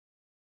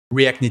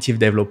React Native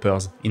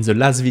developers. In the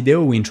last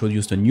video, we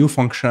introduced a new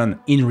function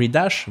in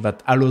redash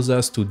that allows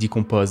us to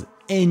decompose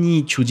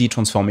any 2D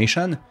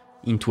transformation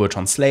into a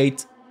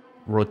translate,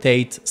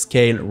 rotate,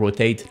 scale,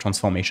 rotate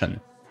transformation.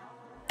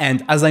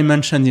 And as I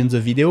mentioned in the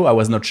video, I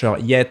was not sure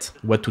yet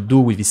what to do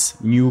with this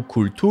new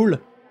cool tool.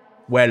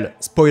 Well,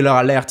 spoiler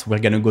alert, we're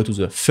gonna go to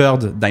the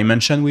third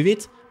dimension with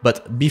it.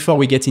 But before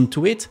we get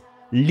into it,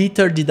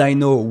 little did I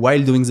know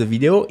while doing the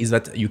video is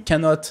that you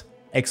cannot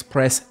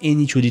express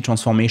any 2D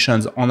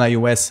transformations on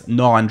iOS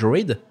nor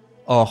Android.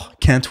 Or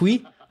can't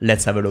we?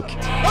 Let's have a look.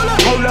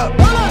 Hold up,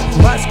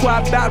 my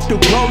squad about to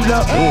roll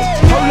up.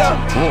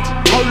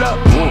 Hold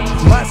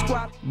up, my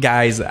squad.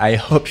 Guys, I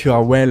hope you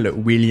are well.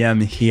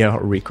 William here,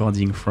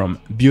 recording from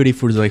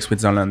beautiful Zurich,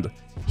 Switzerland.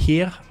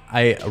 Here,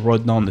 I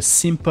wrote down a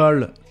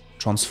simple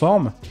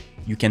transform.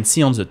 You can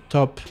see on the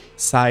top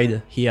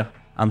side here,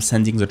 I'm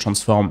sending the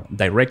transform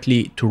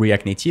directly to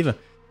React Native.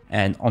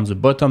 And on the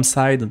bottom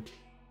side,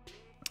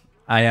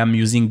 I am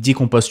using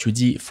Decompose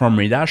 2D from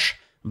redash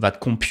that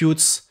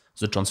computes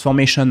the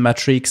transformation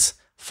matrix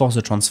for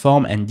the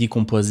transform and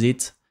decompose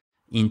it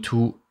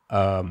into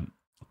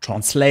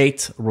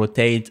translate,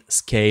 rotate,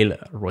 scale,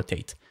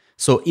 rotate.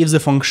 So if the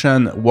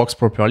function works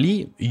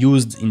properly,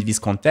 used in this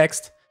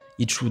context,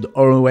 it should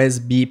always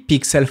be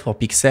pixel for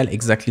pixel,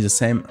 exactly the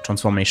same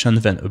transformation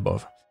than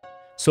above.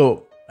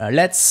 So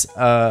let's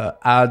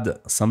add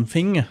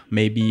something,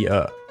 maybe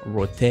a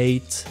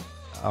rotate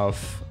of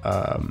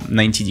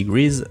 90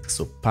 degrees,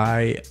 so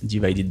pi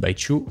divided by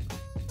 2.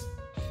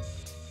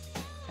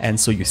 And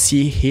so you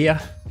see here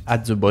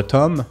at the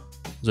bottom,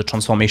 the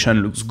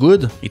transformation looks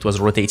good. It was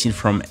rotated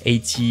from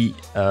 90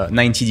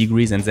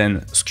 degrees and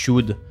then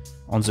skewed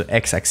on the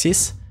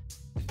x-axis.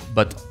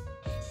 But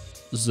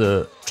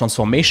the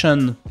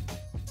transformation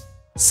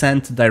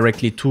sent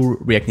directly to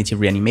React Native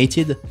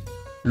Reanimated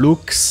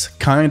looks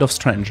kind of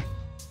strange.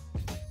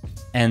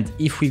 And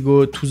if we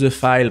go to the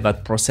file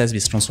that processes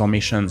these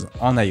transformations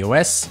on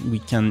iOS, we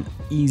can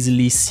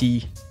easily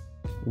see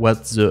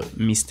what the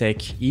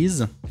mistake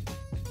is.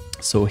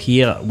 So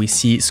here we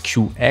see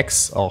Skew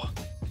X or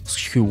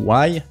Skew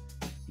Y.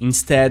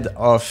 Instead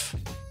of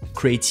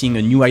creating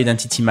a new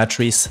identity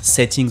matrix,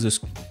 setting the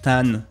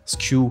tan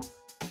skew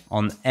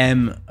on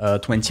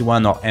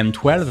M21 or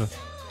M12,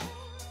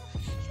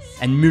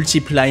 and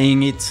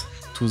multiplying it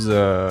to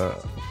the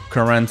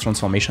current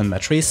transformation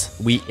matrix,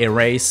 we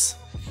erase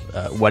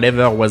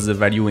whatever was the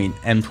value in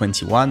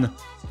M21,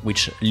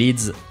 which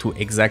leads to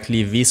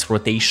exactly this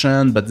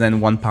rotation, but then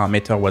one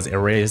parameter was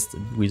erased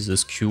with the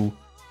skew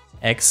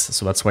X,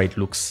 so that's why it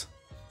looks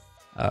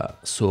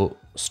so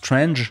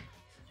strange.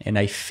 And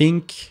I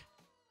think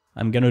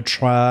I'm gonna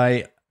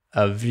try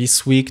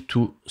this week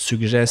to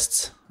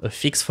suggest a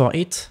fix for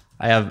it.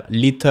 I have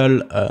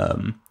little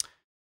I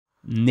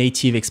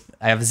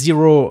have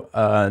zero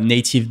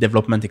native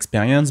development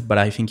experience, but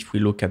I think if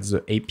we look at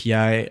the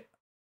API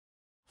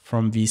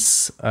from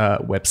this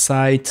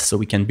website, so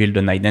we can build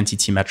an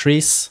identity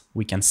matrix,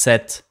 we can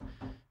set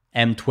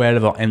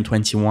M12 or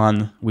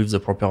M21 with the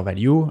proper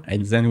value,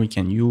 and then we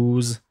can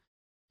use,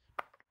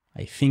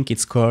 I think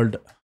it's called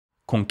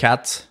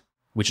concat,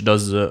 which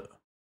does the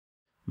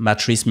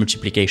matrix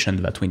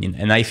multiplication that we need.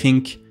 And I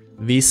think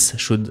this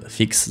should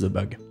fix the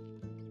bug.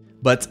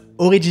 But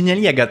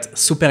originally I got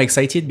super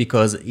excited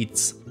because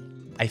it's,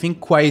 I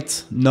think,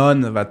 quite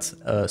known that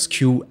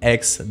Skew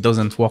X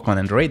doesn't work on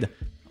Android.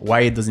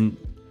 Why doesn't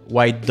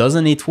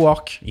it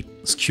work?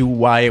 Skew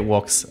Y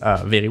works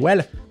very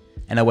well.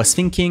 And I was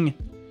thinking,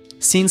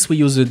 since we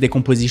use the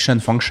decomposition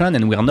function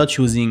and we are not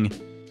using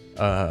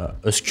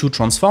a skew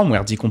transform, we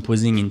are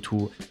decomposing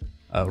into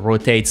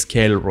rotate,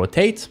 scale,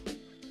 rotate,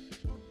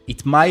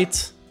 it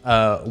might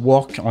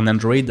work on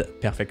Android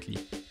perfectly.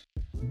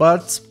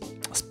 But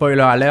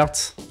spoiler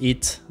alert,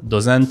 it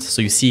doesn't.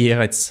 So you see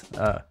here, it's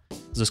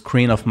the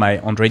screen of my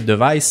Android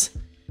device,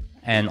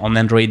 and on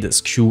Android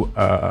skew,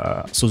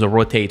 so the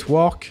rotate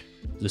work,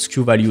 the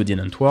skew value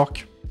didn't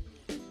work,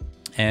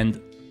 and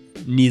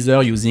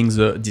neither using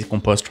the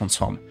decompose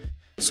transform.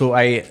 So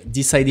I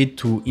decided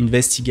to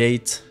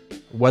investigate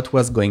what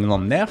was going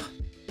on there,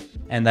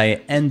 and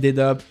I ended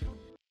up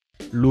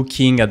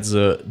looking at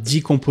the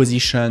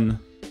decomposition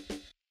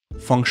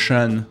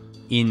function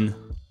in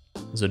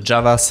the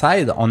Java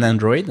side on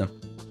Android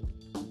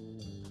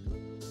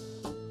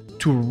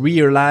to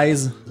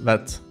realize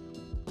that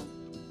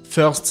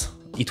first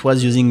it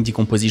was using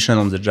decomposition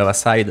on the Java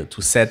side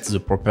to set the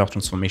proper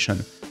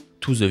transformation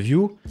to the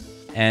view,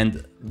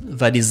 and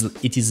that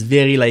it is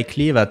very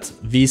likely that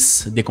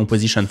this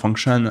decomposition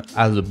function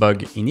has a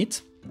bug in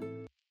it.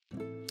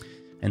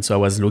 And so I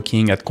was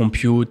looking at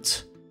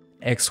compute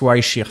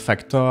XY shear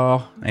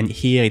factor, and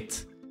here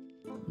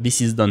this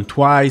is done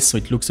twice, so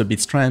it looks a bit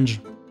strange.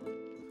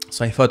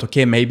 So I thought,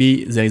 okay,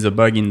 maybe there is a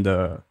bug in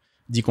the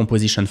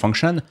decomposition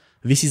function.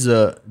 This is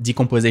a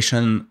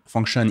decomposition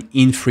function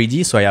in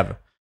 3D, so I have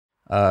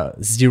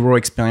zero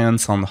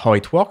experience on how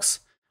it works.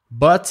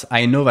 But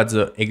I know that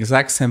the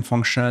exact same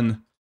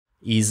function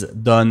is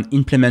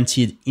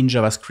implemented in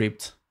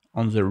JavaScript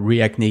on the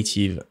React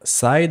Native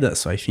side.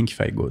 So I think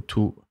if I go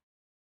to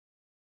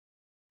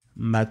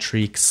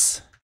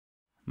matrix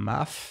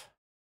math.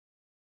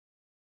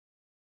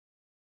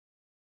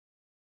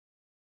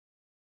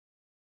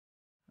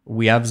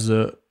 We have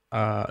the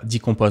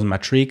decomposed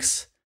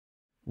matrix,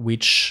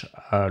 which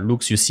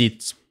looks, you see,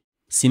 it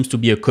seems to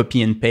be a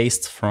copy and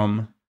paste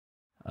from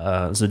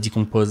the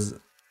decompose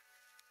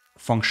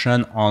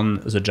function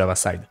on the Java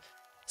side.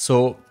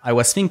 So I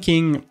was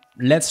thinking,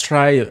 let's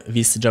try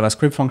this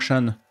JavaScript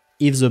function.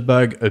 If the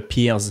bug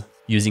appears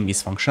using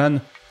this function,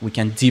 we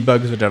can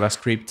debug the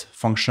JavaScript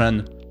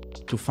function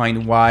to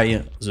find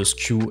why the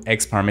Skew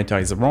X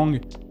parameter is wrong.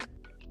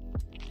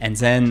 And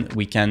then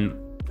we can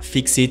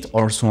fix it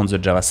also on the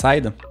Java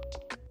side.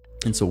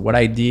 And so what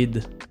I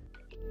did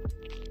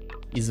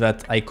is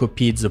that I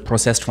copied the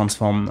process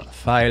transform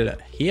file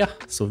here.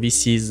 So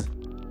this is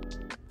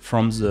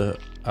from the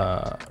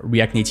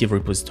React Native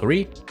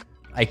repository.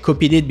 I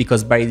copied it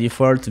because by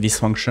default, this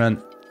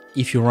function,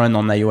 if you run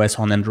on iOS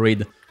or on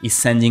Android, is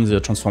sending the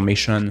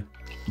transformation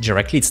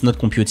directly. It's not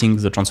computing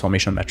the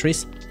transformation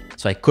matrix.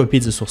 So I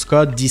copied the source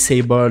code,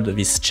 disabled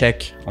this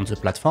check on the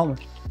platform,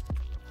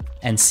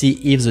 and see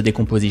if the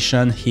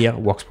decomposition here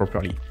works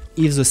properly.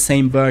 If the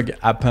same bug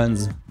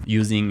happens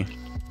using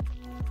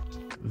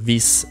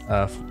this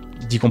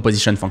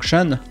decomposition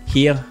function,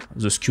 here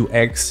the Skew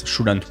X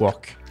shouldn't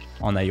work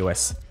on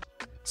iOS.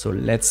 So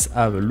let's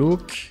have a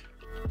look.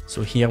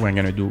 So here we're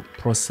going to do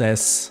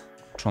process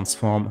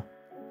transform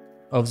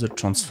of the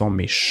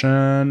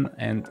transformation,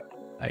 and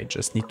I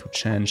just need to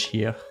change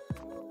here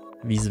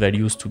these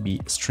values to be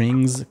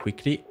strings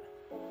quickly.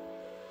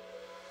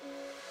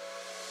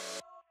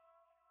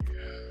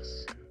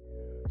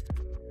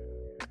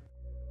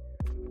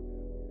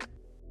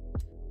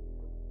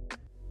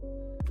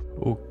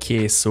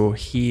 Okay, so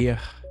here,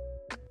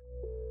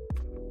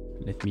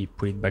 let me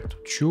put it back to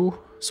true.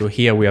 So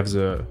here we have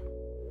the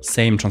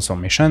same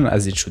transformation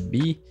as it should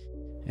be.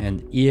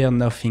 And here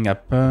nothing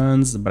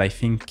happens, but I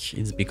think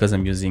it's because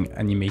I'm using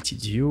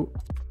animated view.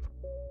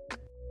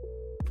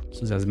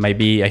 So there's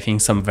maybe, I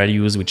think, some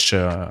values which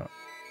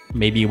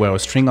maybe were a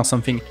string or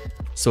something.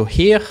 So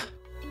here,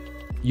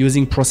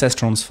 using process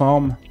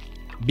transform,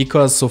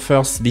 because so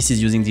first this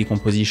is using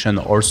decomposition,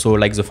 also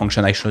like the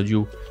function I showed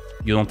you,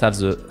 you don't have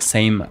the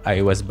same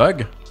iOS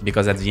bug,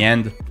 because at the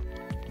end,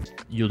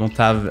 you don't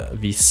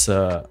have this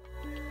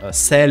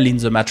cell in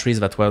the matrix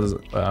that was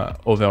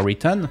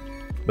overwritten,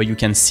 but you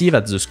can see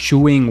that the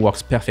skewing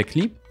works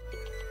perfectly,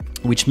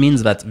 which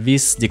means that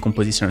this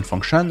decomposition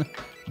function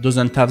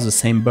doesn't have the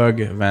same bug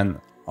than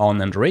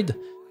on Android.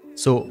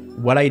 So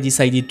what I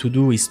decided to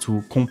do is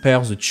to compare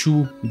the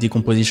two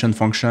decomposition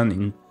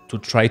function to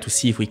try to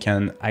see if we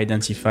can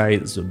identify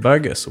the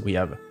bug. So we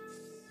have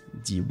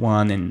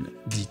D1 and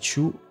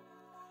D2.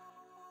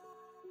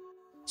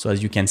 So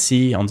as you can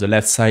see, on the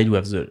left side, we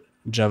have the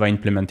Java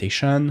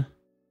implementation.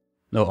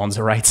 No, on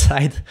the right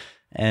side.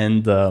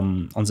 And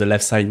on the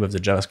left side, we have the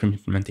JavaScript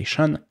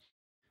implementation.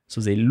 So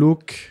they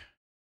look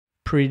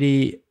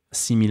pretty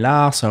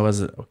similar. So I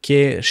was,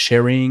 okay,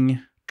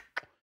 sharing.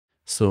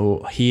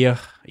 So here,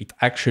 it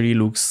actually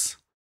looks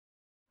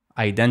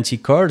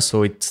identical.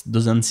 So it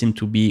doesn't seem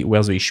to be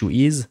where the issue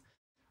is.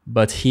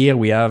 But here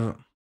we have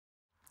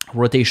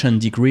rotation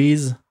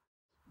degrees,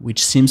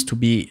 which seems to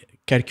be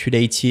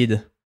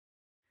calculated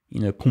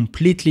in a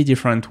completely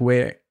different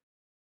way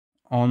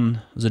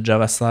on the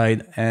Java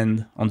side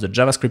and on the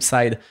JavaScript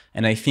side.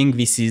 And I think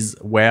this is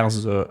where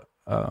the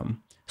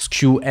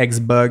Skew X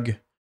bug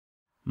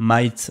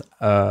might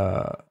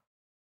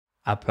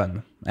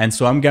happen. And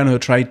so I'm gonna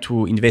try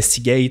to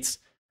investigate,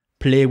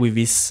 play with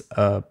this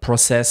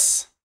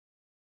process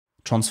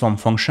transform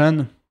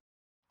function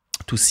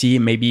to see,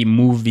 maybe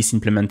move this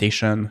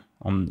implementation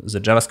on the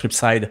JavaScript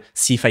side,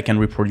 see if I can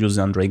reproduce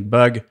the Android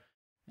bug.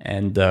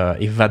 And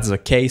if that's the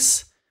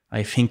case,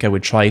 I think I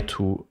will try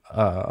to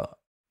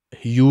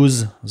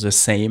use the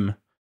same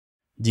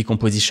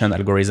decomposition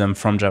algorithm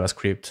from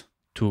JavaScript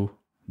to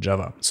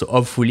Java. So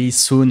hopefully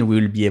soon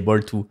we will be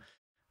able to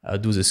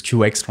do the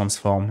Skew X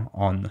transform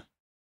on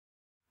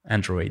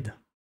Android.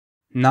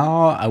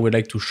 Now I would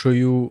like to show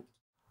you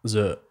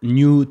the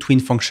new Tween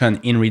function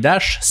in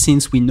redash.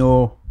 Since we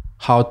know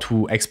how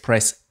to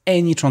express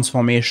any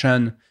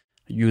transformation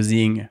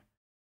using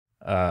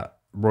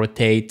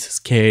rotate,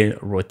 scale,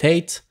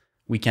 rotate,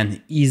 we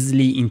can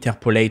easily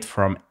interpolate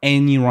from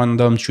any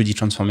random 2D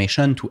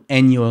transformation to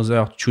any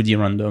other 2D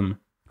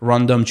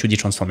random 2D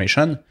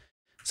transformation.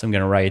 So I'm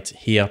going to write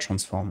here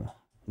transform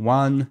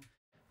 1,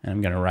 and I'm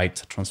going to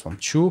write transform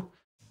 2.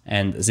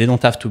 And they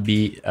don't have to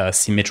be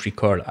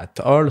symmetrical at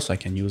all. So I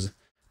can use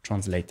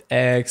translate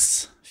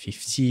X,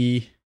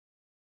 50,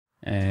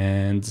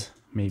 and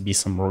maybe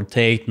some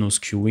rotate, no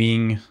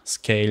skewing,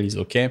 scale is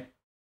okay.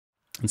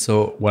 And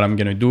so what I'm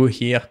going to do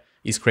here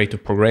is create a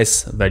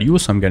progress value.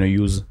 So I'm going to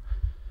use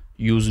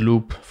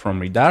loop from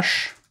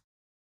redash.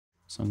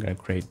 So I'm going to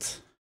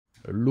create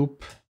a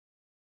loop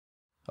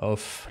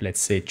of, let's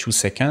say, 2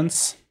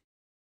 seconds.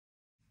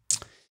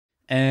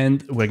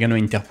 And we're going to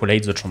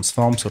interpolate the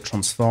transform. So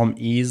transform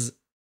is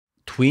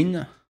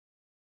tween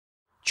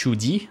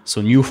 2D.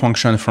 So new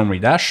function from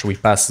redash. We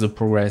pass the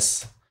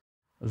progress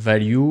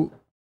value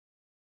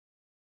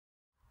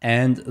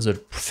and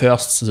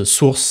the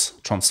source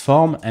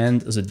transform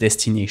and the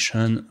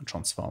destination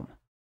transform.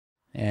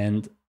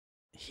 And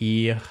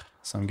here,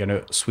 so I'm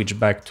gonna switch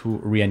back to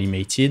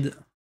reanimated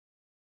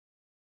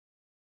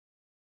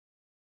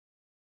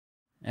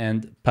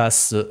and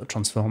pass the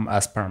transform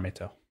as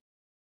parameter.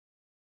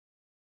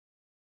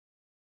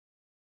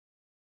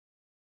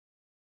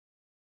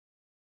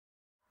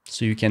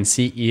 So you can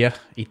see here,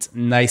 it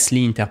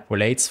nicely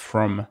interpolates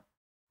from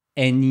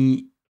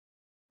any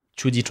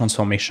 2D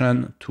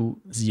transformation to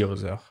the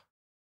other.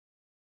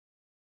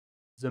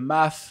 The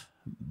math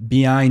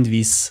behind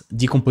this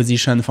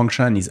decomposition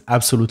function is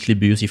absolutely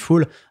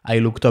beautiful. I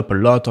looked up a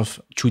lot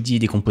of 2D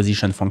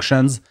decomposition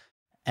functions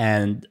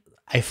and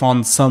I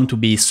found some to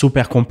be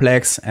super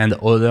complex and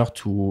other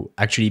to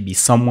actually be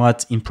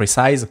somewhat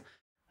imprecise.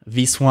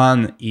 This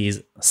one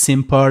is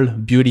simple,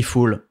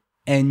 beautiful,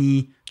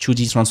 any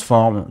 2D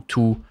transform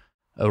to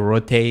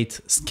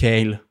rotate,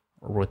 scale,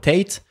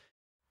 rotate.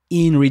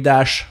 In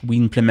redash, we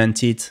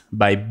implement it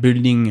by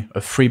building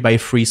a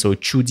 3x3, so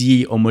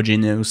 2D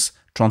homogeneous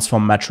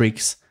transform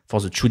matrix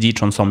for the 2D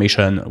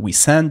transformation we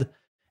send.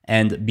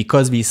 And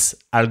because this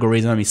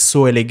algorithm is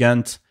so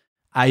elegant,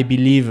 I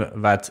believe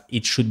that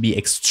it should be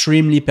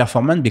extremely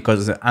performant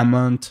because the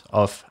amount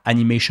of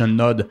animation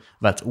node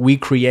that we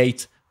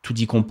create to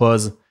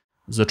decompose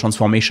the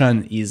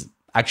transformation is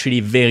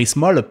actually very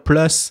small.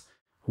 Plus,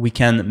 we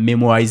can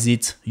memorize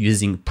it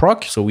using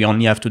proc, so we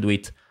only have to do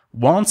it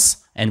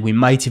once, and we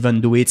might even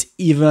do it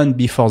even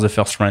before the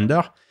first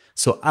render.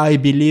 So I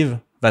believe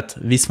that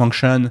this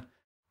function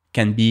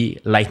can be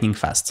lightning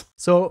fast.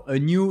 So a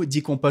new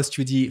decompose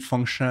 2D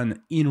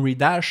function in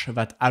redash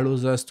that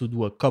allows us to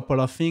do a couple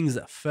of things.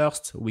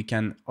 First, we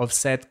can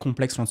offset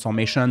complex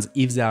transformations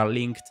if they are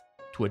linked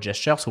to a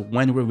gesture. So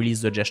when we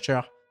release the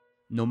gesture,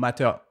 no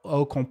matter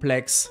how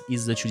complex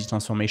is the 2D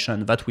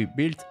transformation that we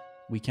built,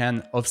 we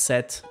can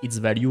offset its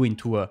value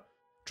into a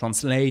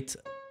translate,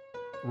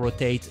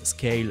 rotate,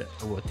 scale,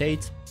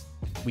 rotate.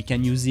 We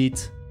can use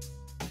it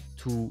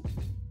to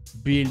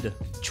build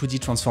 2D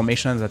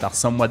transformations that are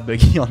somewhat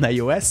buggy on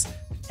iOS.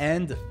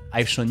 And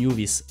I've shown you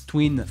this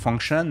tween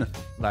function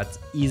that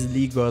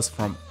easily goes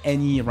from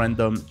any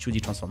random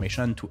 2D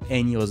transformation to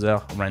any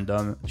other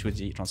random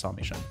 2D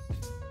transformation.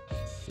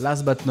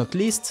 Last but not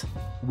least,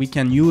 we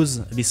can use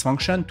this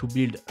function to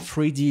build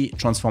 3D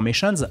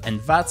transformations, and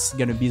that's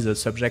gonna be the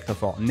subject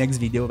of our next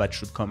video that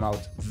should come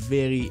out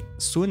very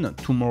soon,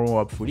 tomorrow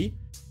hopefully.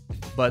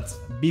 But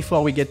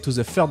before we get to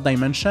the third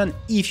dimension,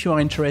 if you are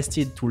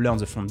interested to learn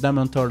the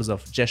fundamentals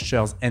of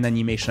gestures and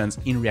animations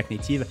in React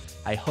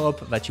Native, I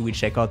hope that you will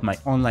check out my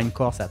online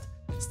course at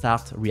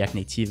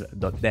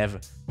startreactnative.dev.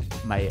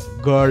 My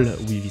goal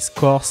with this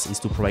course is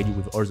to provide you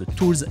with all the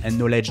tools and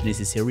knowledge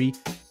necessary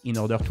in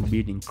order to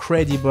build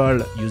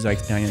incredible user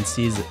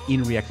experiences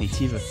in React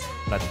Native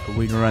that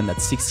will run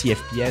at 60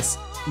 FPS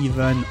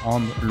even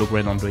on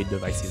low-grade Android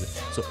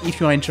devices. So if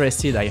you're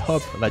interested, I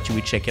hope that you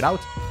will check it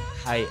out.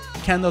 I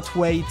cannot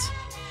wait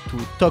to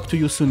talk to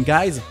you soon,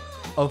 guys.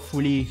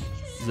 Hopefully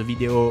the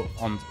video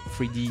on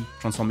 3D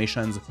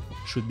transformations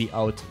should be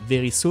out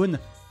very soon.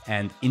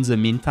 And in the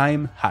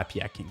meantime, happy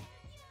hacking.